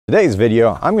Today's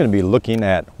video, I'm going to be looking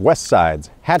at Westside's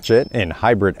Hatchet in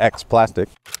Hybrid X plastic.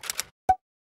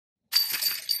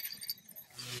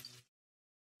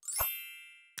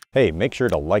 Hey, make sure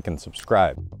to like and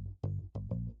subscribe.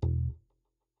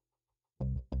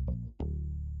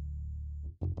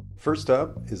 First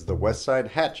up is the Westside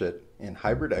Hatchet in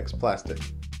Hybrid X plastic.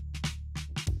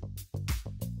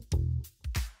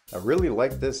 I really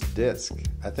like this disc.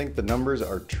 I think the numbers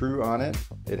are true on it.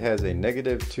 It has a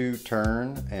 -2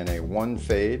 turn and a 1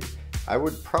 fade. I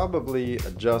would probably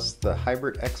adjust the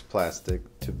Hybrid X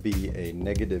plastic to be a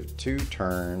 -2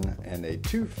 turn and a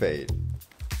 2 fade,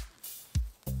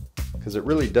 because it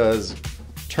really does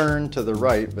turn to the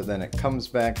right, but then it comes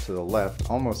back to the left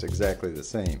almost exactly the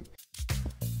same.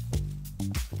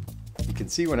 You can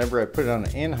see whenever I put it on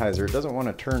an anhyzer, it doesn't want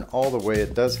to turn all the way.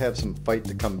 It does have some fight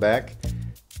to come back.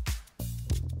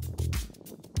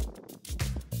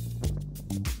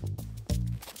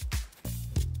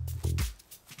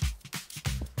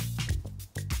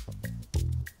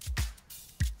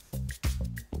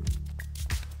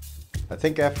 I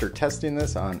think after testing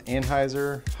this on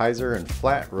anhyzer, hyzer, and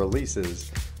flat releases,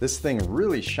 this thing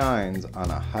really shines on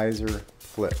a hyzer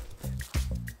flip.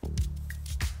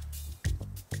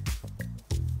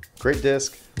 Great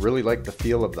disc, really like the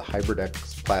feel of the Hybrid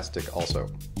X plastic also.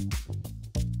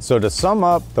 So to sum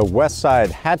up the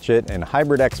Westside Hatchet and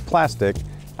Hybrid X plastic,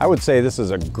 I would say this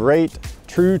is a great,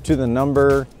 true to the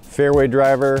number fairway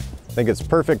driver. I think it's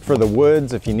perfect for the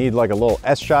woods if you need like a little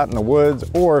S shot in the woods,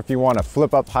 or if you want a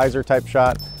flip up hyzer type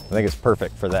shot, I think it's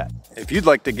perfect for that. If you'd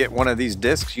like to get one of these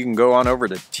discs, you can go on over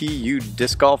to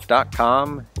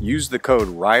tudiscgolf.com, use the code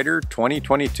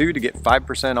RIDER2022 to get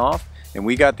 5% off, and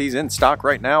we got these in stock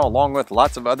right now along with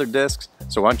lots of other discs,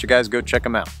 so why don't you guys go check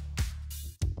them out.